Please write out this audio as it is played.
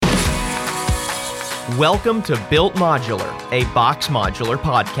Welcome to Built Modular, a Box Modular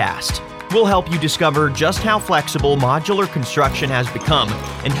podcast. We'll help you discover just how flexible modular construction has become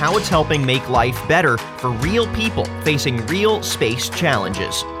and how it's helping make life better for real people facing real space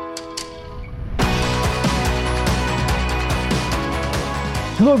challenges.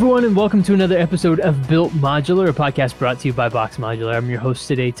 Hello, everyone, and welcome to another episode of Built Modular, a podcast brought to you by Box Modular. I'm your host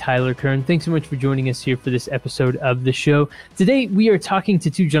today, Tyler Kern. Thanks so much for joining us here for this episode of the show. Today, we are talking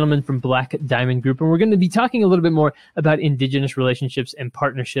to two gentlemen from Black Diamond Group, and we're going to be talking a little bit more about Indigenous relationships and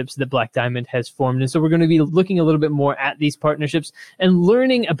partnerships that Black Diamond has formed. And so we're going to be looking a little bit more at these partnerships and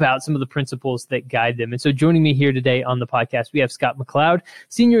learning about some of the principles that guide them. And so joining me here today on the podcast, we have Scott McLeod,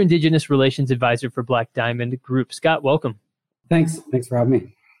 Senior Indigenous Relations Advisor for Black Diamond Group. Scott, welcome. Thanks for having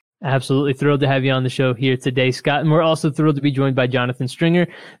me. Absolutely thrilled to have you on the show here today, Scott. And we're also thrilled to be joined by Jonathan Stringer,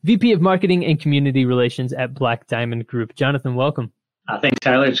 VP of Marketing and Community Relations at Black Diamond Group. Jonathan, welcome. Thanks,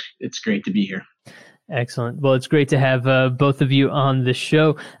 Tyler. It's great to be here. Excellent. Well, it's great to have both of you on the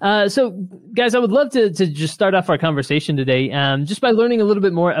show. So, guys, I would love to just start off our conversation today just by learning a little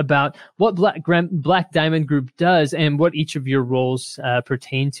bit more about what Black Diamond Group does and what each of your roles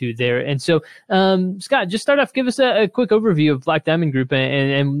pertain to there. And so, Scott, just start off, give us a quick overview of Black Diamond Group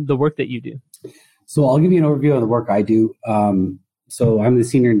and the work that you do. So I'll give you an overview of the work I do. So I'm the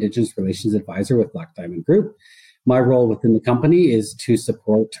Senior Indigenous Relations Advisor with Black Diamond Group. My role within the company is to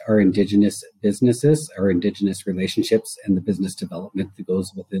support our Indigenous businesses, our Indigenous relationships, and the business development that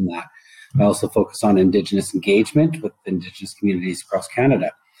goes within that. I also focus on Indigenous engagement with Indigenous communities across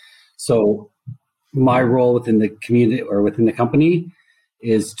Canada. So my role within the community or within the company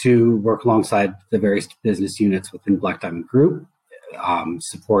is to work alongside the various business units within Black Diamond Group,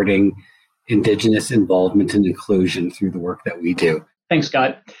 supporting Indigenous involvement and inclusion through the work that we do. Thanks,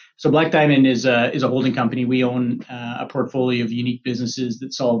 Scott. So Black Diamond is a holding company. We own a portfolio of unique businesses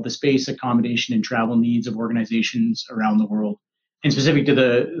that solve the space, accommodation, and travel needs of organizations around the world. And specific to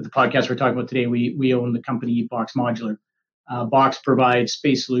the podcast we're talking about today, we own the company Box Modular. Box provides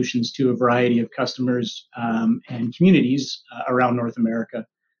space solutions to a variety of customers and communities around North America.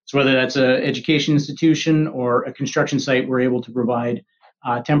 So whether that's an education institution or a construction site, we're able to provide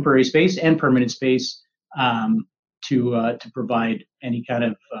temporary space and permanent space to provide any kind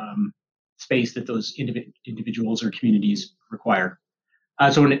of space that those individuals or communities require.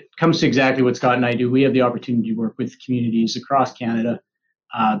 So when it comes to exactly what Scott and I do, we have the opportunity to work with communities across Canada,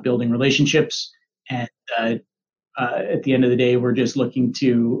 building relationships. And at the end of the day, we're just looking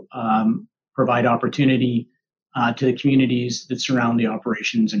to provide opportunity to the communities that surround the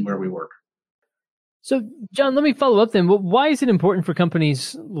operations and where we work. So, John, let me follow up then. Why is it important for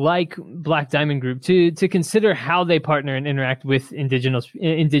companies like Black Diamond Group to consider how they partner and interact with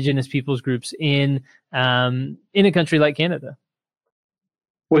Indigenous peoples groups in a country like Canada?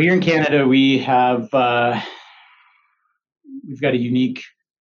 Well, here in Canada, we've got a unique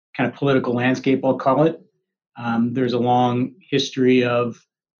kind of political landscape, I'll call it. There's a long history of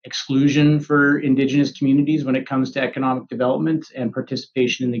exclusion for Indigenous communities when it comes to economic development and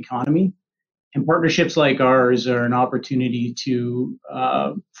participation in the economy. And partnerships like ours are an opportunity to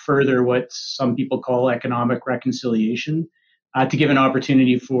further what some people call economic reconciliation, to give an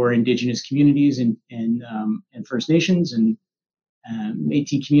opportunity for Indigenous communities and First Nations and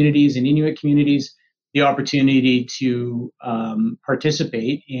Métis communities and Inuit communities the opportunity to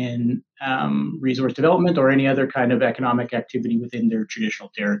participate in resource development or any other kind of economic activity within their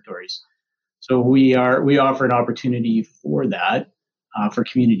traditional territories. So we offer an opportunity for that for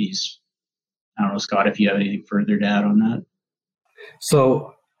communities. I don't know, Scott, if you have anything further to add on that.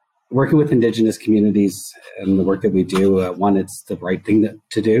 So working with Indigenous communities and the work that we do, one, it's the right thing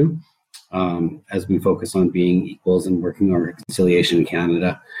to do as we focus on being equals and working on reconciliation in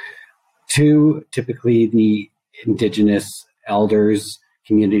Canada. Two, typically the Indigenous elders,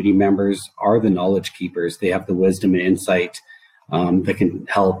 community members are the knowledge keepers. They have the wisdom and insight that can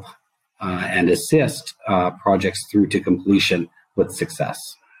help and assist projects through to completion with success.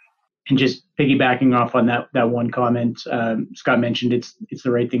 And just piggybacking off on that one comment, Scott mentioned it's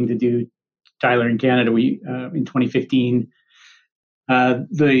the right thing to do. Tyler, in Canada, we in 2015,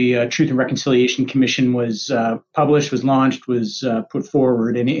 the Truth and Reconciliation Commission was published, was launched, was put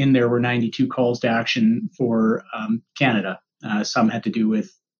forward, and in there were 92 calls to action for Canada. Some had to do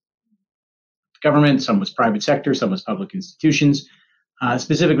with government, some was private sector, some was public institutions.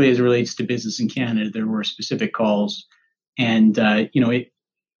 Specifically as it relates to business in Canada, there were specific calls, and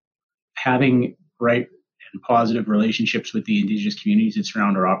having right and positive relationships with the Indigenous communities that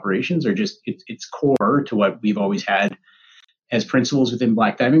surround our operations are just it's core to what we've always had as principles within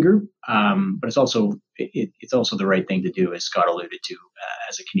Black Diamond Group. But it's also the right thing to do, as Scott alluded to,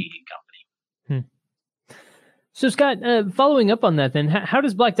 as a Canadian company. So Scott, following up on that, then, how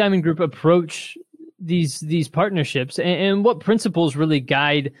does Black Diamond Group approach these partnerships, and what principles really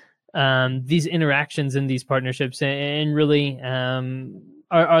guide these interactions in these partnerships, and really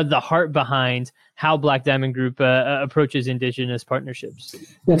are the heart behind how Black Diamond Group approaches Indigenous partnerships?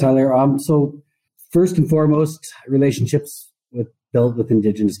 Yeah, Tyler. So first and foremost, relationships built with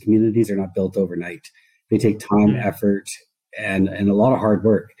Indigenous communities are not built overnight. They take time, effort, and a lot of hard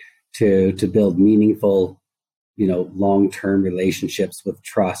work to build meaningful, long-term relationships with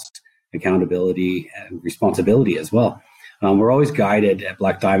trust, accountability, and responsibility as well. We're always guided at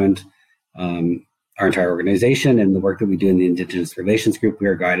Black Diamond, our entire organization, and the work that we do in the Indigenous Relations Group. We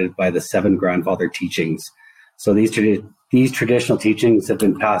are guided by the 7 grandfather teachings. So these traditional teachings have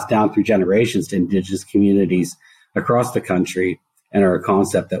been passed down through generations to Indigenous communities across the country, and are a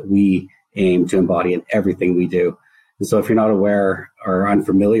concept that we aim to embody in everything we do. And so if you're not aware or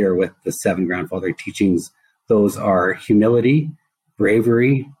unfamiliar with the 7 grandfather teachings, those are humility,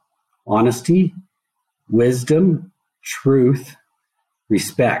 bravery, honesty, wisdom, truth,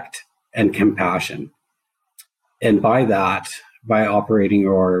 respect, and compassion. And by operating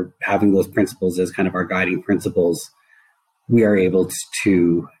or having those principles as kind of our guiding principles, we are able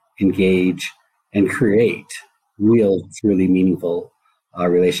to engage and create real, truly meaningful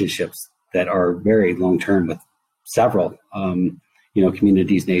relationships that are very long-term with several,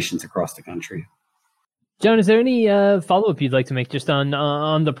 communities, nations across the country. John, is there any follow-up you'd like to make just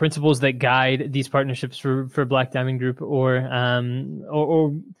on the principles that guide these partnerships for Black Diamond Group, or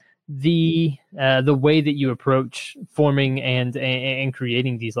the way that you approach forming and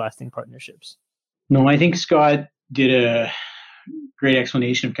creating these lasting partnerships? No, I think Scott did a great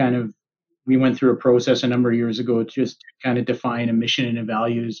explanation of kind of, we went through a process a number of years ago just to kind of define a mission and a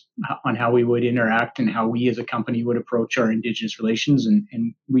values on how we would interact and how we as a company would approach our Indigenous relations.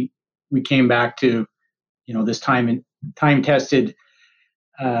 And we came back to, this time-tested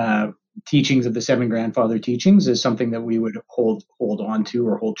teachings of the 7 grandfather teachings is something that we would hold on to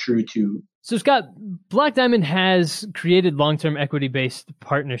or hold true to. So Scott, Black Diamond has created long-term equity-based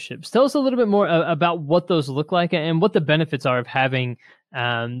partnerships. Tell us a little bit more about what those look like and what the benefits are of having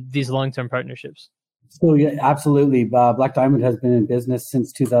these long-term partnerships. So yeah, absolutely. Black Diamond has been in business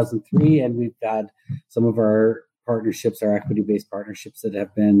since 2003, and we've had some of our partnerships, our equity-based partnerships, that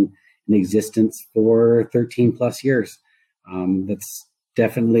have been in existence for 13 plus years. That's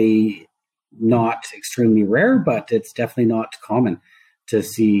definitely not extremely rare, but it's definitely not common to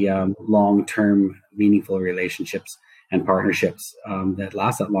see long-term meaningful relationships and partnerships that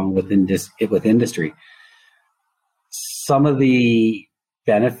last that long with industry. Some of the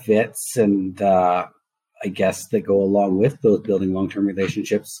benefits and I guess that go along with those building long-term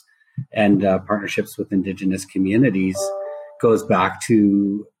relationships and partnerships with Indigenous communities goes back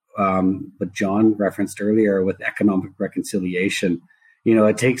to what John referenced earlier with economic reconciliation.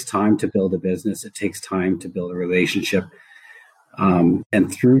 It takes time to build a business. It takes time to build a relationship.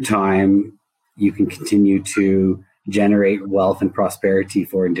 And through time, you can continue to generate wealth and prosperity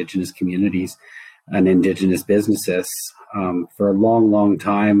for Indigenous communities and Indigenous businesses for a long, long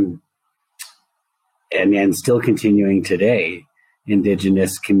time, and still continuing today.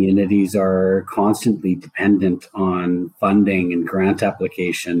 Indigenous communities are constantly dependent on funding and grant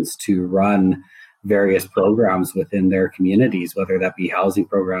applications to run various programs within their communities, whether that be housing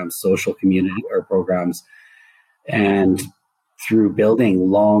programs, social community or programs. And through building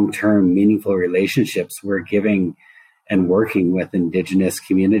long-term meaningful relationships, we're giving and working with Indigenous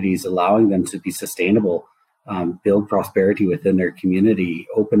communities, allowing them to be sustainable, build prosperity within their community,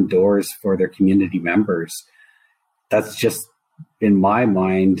 open doors for their community members. That's just, in my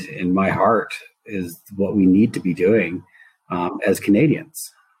mind, in my heart, is what we need to be doing as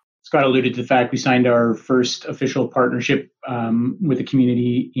Canadians. Scott alluded to the fact we signed our first official partnership with the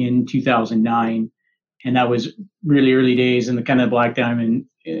community in 2009. And that was really early days in the kind of Black Diamond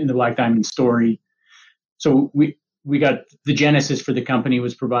story. So we got the genesis for the company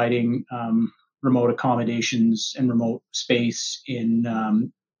was providing remote accommodations and remote space in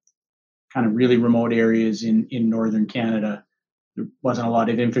kind of really remote areas in northern Canada. There wasn't a lot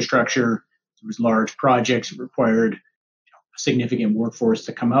of infrastructure. There was large projects that required a significant workforce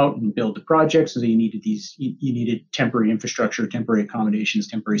to come out and build the projects. So you needed temporary infrastructure, temporary accommodations,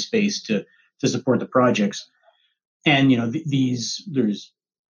 temporary space to support the projects. And there's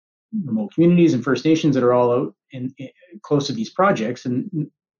remote communities and First Nations that are all out in close to these projects,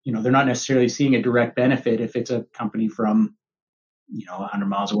 and they're not necessarily seeing a direct benefit if it's a company from 100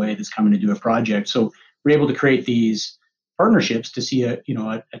 miles away that's coming to do a project. So we're able to create these partnerships to see a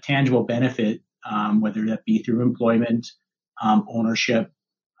tangible benefit, whether that be through employment, ownership,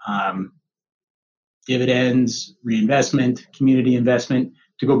 dividends, reinvestment, community investment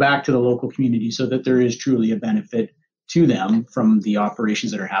to go back to the local community so that there is truly a benefit to them from the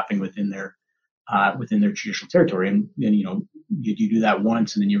operations that are happening within their traditional territory. And then, you do that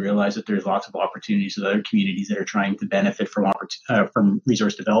once, and then you realize that there's lots of opportunities with other communities that are trying to benefit from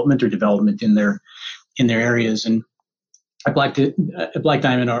resource development or development in their areas. And at Black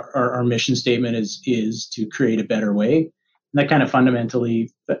Diamond, our mission statement is to create a better way. And that kind of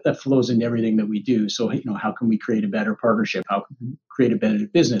fundamentally that flows into everything that we do. So, how can we create a better partnership? How can we create a better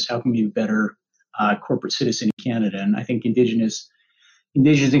business? How can we be a better corporate citizen in Canada? And I think Indigenous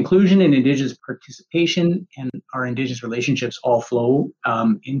inclusion and Indigenous participation and our Indigenous relationships all flow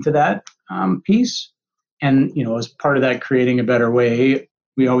into that piece. And, as part of that, creating a better way,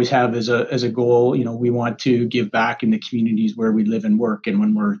 we always have as a goal, we want to give back in the communities where we live and work. And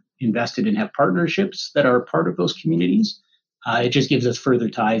when we're invested and have partnerships that are part of those communities, it just gives us further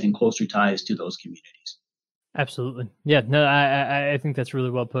ties and closer ties to those communities. Absolutely. Yeah, no, I think that's really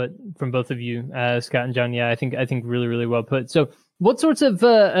well put from both of you, Scott and John. Yeah, I think really, really well put. So what sorts of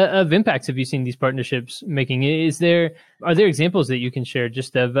impacts have you seen these partnerships making? Are there examples that you can share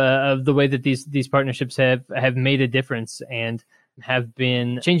just of the way that these partnerships have made a difference and have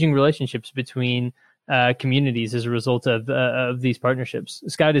been changing relationships between communities as a result of these partnerships?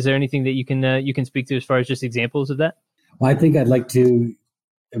 Scott, is there anything that you can speak to as far as just examples of that? Well, I think I'd like to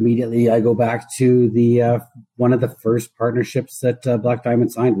immediately I go back to the one of the first partnerships that Black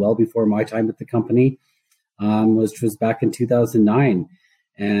Diamond signed well before my time at the company, which was back in 2009.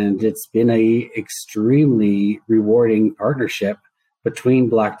 And it's been a extremely rewarding partnership between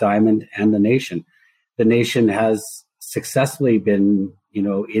Black Diamond and the nation. The nation has successfully been,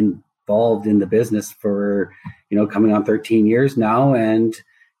 involved in the business for, coming on 13 years now. And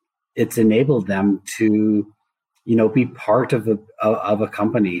it's enabled them to be part of a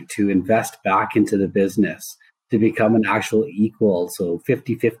company, to invest back into the business, to become an actual equal, so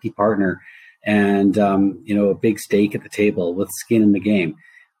 50-50 partner, and a big stake at the table with skin in the game.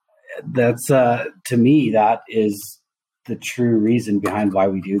 That's to me, that is the true reason behind why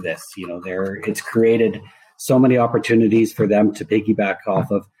we do this. It's created so many opportunities for them to piggyback off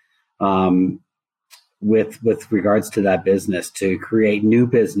of, with regards to that business, to create new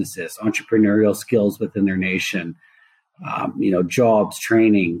businesses, entrepreneurial skills within their nation, jobs,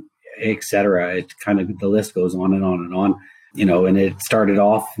 training, etc. It kind of, the list goes on and on and on. And it started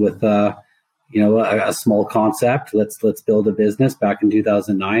off with a small concept. Let's build a business back in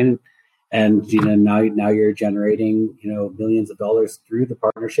 2009, and now you're generating millions of dollars through the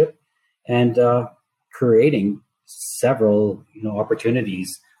partnership, and creating several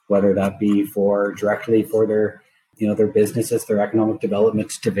opportunities, whether that be directly for their their businesses, their economic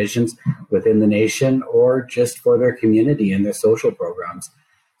development divisions within the nation, or just for their community and their social programs.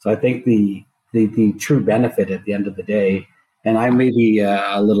 So I think the true benefit at the end of the day, and I may be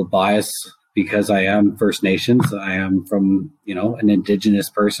a little biased because I am First Nations, I am from an Indigenous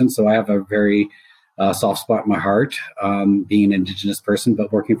person, so I have a very soft spot in my heart, being an Indigenous person,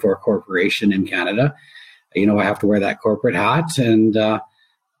 but working for a corporation in Canada. I have to wear that corporate hat, and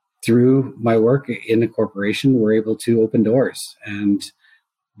through my work in a corporation, we're able to open doors. And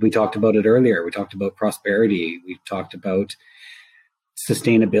we talked about it earlier. We talked about prosperity. We talked about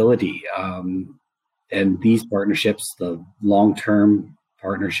sustainability. And these partnerships, the long-term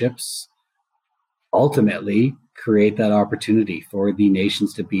partnerships, ultimately create that opportunity for the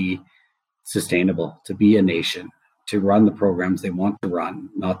nations to be sustainable, to be a nation, to run the programs they want to run,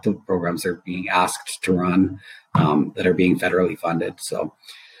 not the programs they're being asked to run, that are being federally funded. So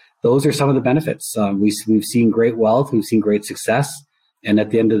those are some of the benefits. We've seen great wealth, we've seen great success, and at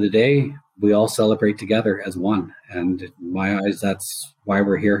the end of the day, we all celebrate together as one. And in my eyes, that's why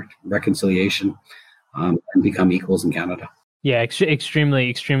we're here: reconciliation, and become equals in Canada. Yeah, extremely,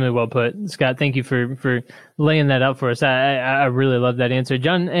 extremely well put, Scott. Thank you for laying that out for us. I really love that answer,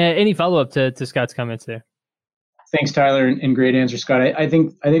 John. Any follow up to Scott's comments there? Thanks, Tyler, and great answer, Scott. I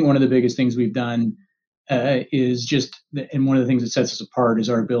think one of the biggest things we've done is just, and one of the things that sets us apart is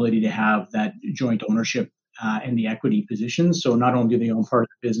our ability to have that joint ownership and the equity positions. So not only do they own part of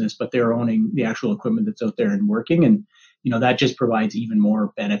the business, but they're owning the actual equipment that's out there and working. And, that just provides even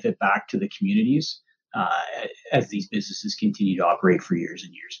more benefit back to the communities as these businesses continue to operate for years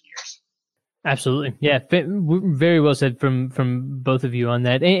and years and years. Absolutely. Yeah. Very well said from both of you on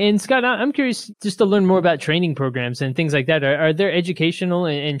that. And Scott, I'm curious just to learn more about training programs and things like that. Are there educational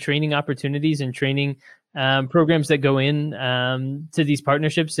and training opportunities and training programs that go in to these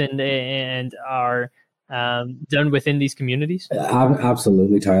partnerships and are done within these communities?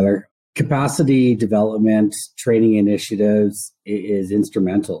 Absolutely, Tyler. Capacity development, training initiatives is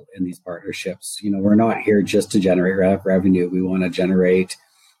instrumental in these partnerships. We're not here just to generate revenue. We want to generate,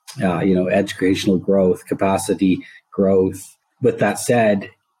 educational growth, capacity growth. With that said,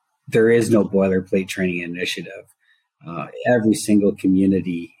 there is no boilerplate training initiative. Every single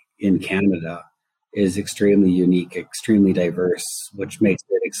community in Canada is extremely unique, extremely diverse, which makes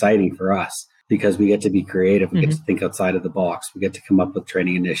it exciting for us because we get to be creative. We get to think outside of the box. We get to come up with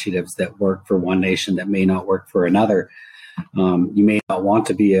training initiatives that work for one nation that may not work for another. You may not want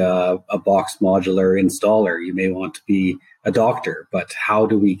to be a box modular installer. You may want to be a doctor, but how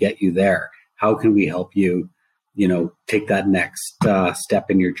do we get you there? How can we help you, take that next step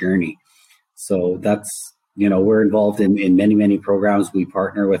in your journey? So that's, we're involved in many, many programs. We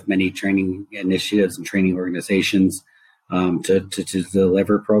partner with many training initiatives and training organizations to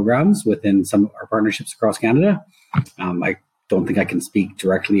deliver programs within some of our partnerships across Canada. I don't think I can speak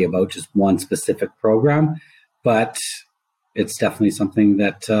directly about just one specific program, but it's definitely something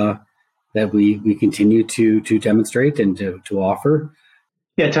that we continue to demonstrate and to offer.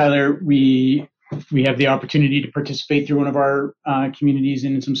 Yeah, Tyler, we have the opportunity to participate through one of our communities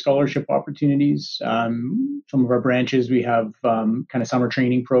in some scholarship opportunities. Some of our branches, we have kind of summer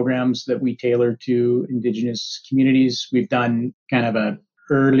training programs that we tailor to Indigenous communities. We've done kind of a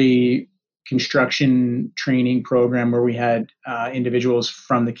early construction training program where we had individuals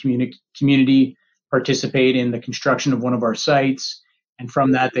from the community participate in the construction of one of our sites. And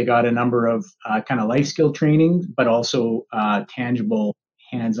from that, they got a number of kind of life skill training, but also tangible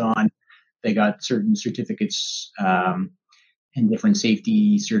hands-on. They got certain certificates and different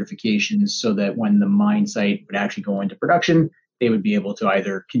safety certifications so that when the mine site would actually go into production, they would be able to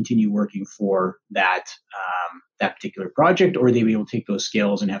either continue working for that particular project, or they'd be able to take those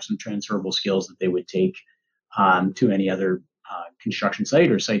skills and have some transferable skills that they would take to any other construction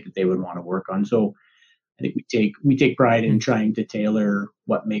site or site that they would want to work on. So I think we take pride in trying to tailor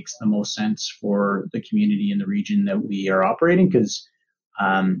what makes the most sense for the community in the region that we are operating, because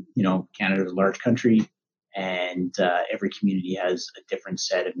Canada is a large country, and every community has a different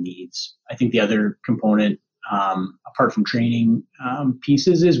set of needs. I think the other component, apart from training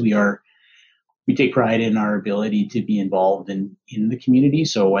pieces, is we take pride in our ability to be involved in the community.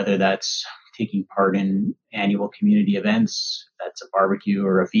 So whether that's taking part in annual community events, that's a barbecue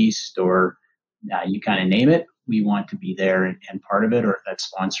or a feast, or you kind of name it, we want to be there and part of it. Or if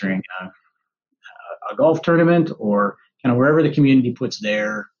that's sponsoring a golf tournament, or kind of wherever the community puts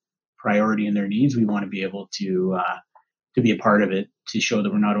their priority and their needs, we want to be able to be a part of it, to show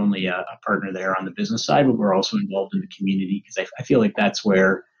that we're not only a partner there on the business side, but we're also involved in the community. Because I feel like that's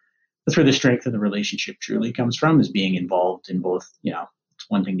where the strength of the relationship truly comes from, is being involved in both. It's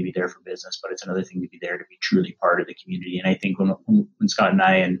one thing to be there for business, but it's another thing to be there to be truly part of the community. And I think when Scott and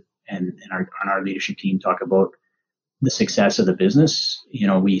I and our leadership team talk about the success of the business,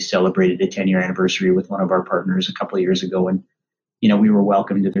 we celebrated a 10-year anniversary with one of our partners a couple of years ago, and we were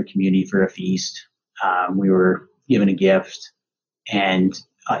welcomed to their community for a feast. We were given a gift, and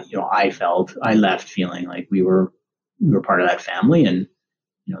I left feeling like we were part of that family, and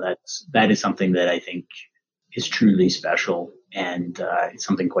that is something that I think is truly special, and it's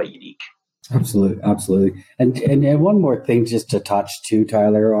something quite unique. Absolutely. And one more thing just to touch too,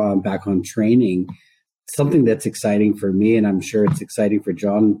 Tyler, back on training, something that's exciting for me, and I'm sure it's exciting for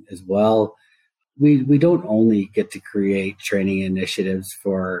John as well. We don't only get to create training initiatives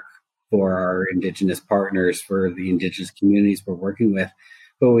for our Indigenous partners, for the Indigenous communities we're working with,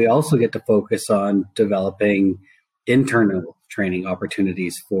 but we also get to focus on developing internal training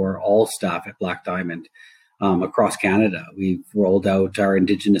opportunities for all staff at Black Diamond. Across Canada, we've rolled out our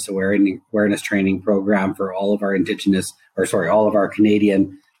Indigenous awareness training program for all of our all of our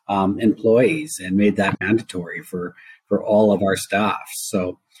Canadian employees, and made that mandatory for all of our staff.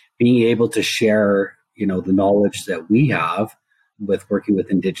 So being able to share, the knowledge that we have with working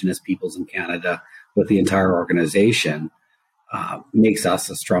with Indigenous peoples in Canada with the entire organization makes us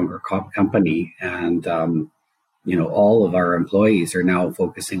a stronger company. And all of our employees are now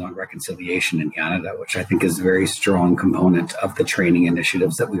focusing on reconciliation in Canada, which I think is a very strong component of the training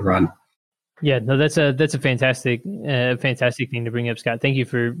initiatives that we run. Yeah, no, that's a fantastic thing to bring up, Scott. Thank you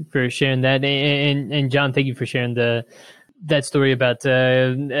for sharing that, and John, thank you for sharing the that story about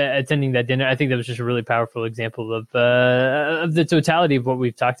attending that dinner. I think that was just a really powerful example of the totality of what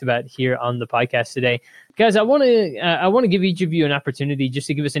we've talked about here on the podcast today. Guys, I want to give each of you an opportunity just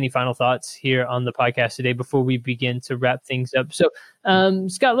to give us any final thoughts here on the podcast today before we begin to wrap things up. So,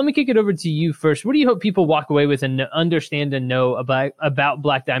 Scott, let me kick it over to you first. What do you hope people walk away with and understand and know about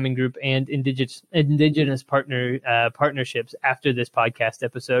Black Diamond Group and Indigenous partnerships after this podcast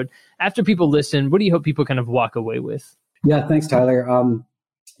episode? After people listen, what do you hope people kind of walk away with? Yeah, thanks, Tyler.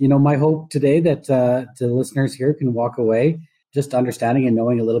 My hope today that the listeners here can walk away just understanding and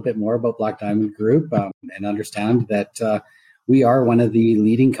knowing a little bit more about Black Diamond Group and understand that we are one of the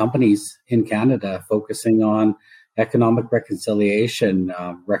leading companies in Canada focusing on economic reconciliation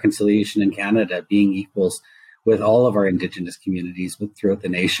in Canada, being equals with all of our Indigenous communities throughout the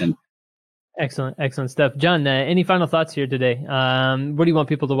nation. Excellent stuff. John, any final thoughts here today? What do you want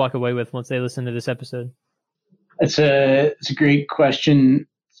people to walk away with once they listen to this episode? It's a great question,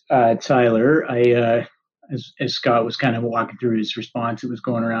 Tyler. As Scott was kind of walking through his response, it was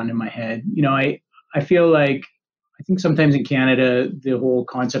going around in my head. I feel like I think sometimes in Canada, the whole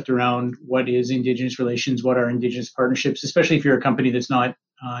concept around what is Indigenous relations, what are Indigenous partnerships, especially if you're a company that's not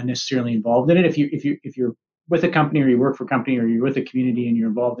necessarily involved in it. If you're with a company or you work for a company or you're with a community and you're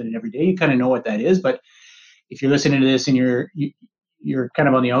involved in it every day, you kind of know what that is. But if you're listening to this and you're kind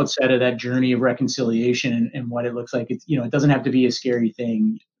of on the outset of that journey of reconciliation and what it looks like, it doesn't have to be a scary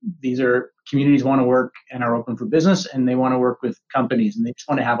thing. These are communities want to work and are open for business, and they want to work with companies, and they just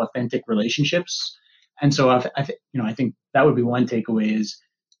want to have authentic relationships. And so I think that would be one takeaway is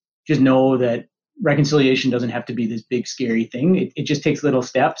just know that reconciliation doesn't have to be this big scary thing. It just takes little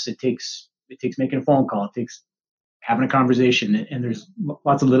steps. It takes making a phone call. It takes having a conversation, and there's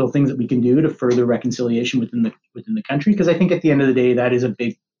lots of little things that we can do to further reconciliation within the country. Because I think at the end of the day, that is a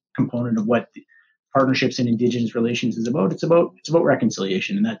big component of what the partnerships and Indigenous relations is about. It's about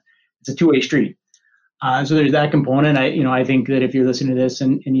reconciliation, and that it's a two-way street. So there's that component. I think that if you're listening to this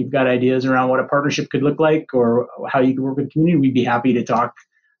and you've got ideas around what a partnership could look like or how you could work with the community, we'd be happy to talk.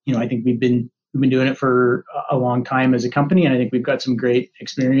 I think we've been doing it for a long time as a company, and I think we've got some great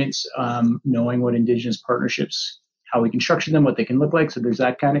experience knowing what Indigenous partnerships, how we can structure them, what they can look like. So there's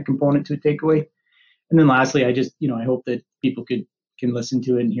that kind of component to take away. And then lastly, I just, I hope that people can listen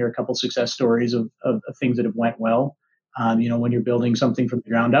to it and hear a couple success stories of things that have went well. When you're building something from the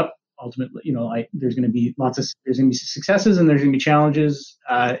ground up, ultimately, there's going to be successes and there's going to be challenges.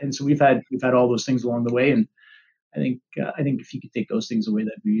 And so we've had all those things along the way. And I think if you could take those things away,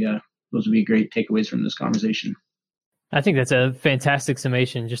 those would be great takeaways from this conversation. I think that's a fantastic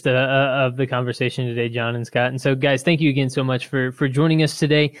summation just of the conversation today, John and Scott. And so, guys, thank you again so much for joining us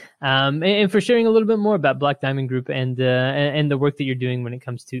today and for sharing a little bit more about Black Diamond Group and the work that you're doing when it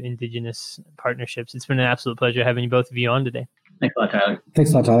comes to Indigenous partnerships. It's been an absolute pleasure having both of you on today. Thanks a lot, Tyler.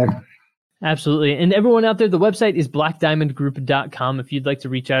 Thanks a lot, Tyler. Absolutely. And everyone out there, the website is blackdiamondgroup.com. If you'd like to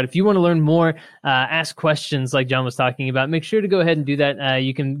reach out, if you want to learn more, ask questions like John was talking about, make sure to go ahead and do that.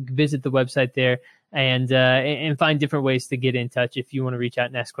 You can visit the website there and find different ways to get in touch if you want to reach out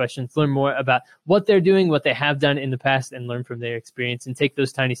and ask questions, learn more about what they're doing, what they have done in the past, and learn from their experience and take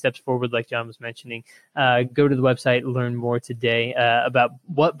those tiny steps forward like John was mentioning. Go to the website, learn more today about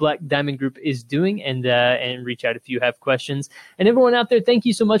what Black Diamond Group is doing, and reach out if you have questions. And everyone out there, thank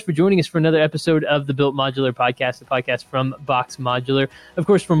you so much for joining us for another episode of the Built Modular Podcast, the podcast from Box Modular. Of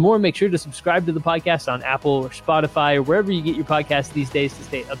course, for more, make sure to subscribe to the podcast on Apple or Spotify or wherever you get your podcasts these days to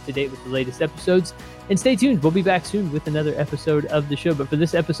stay up to date with the latest episodes. And stay tuned. We'll be back soon with another episode of the show. But for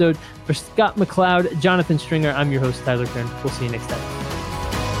this episode, for Scott McLeod, Jonathan Stringer, I'm your host, Tyler Kern. We'll see you next time.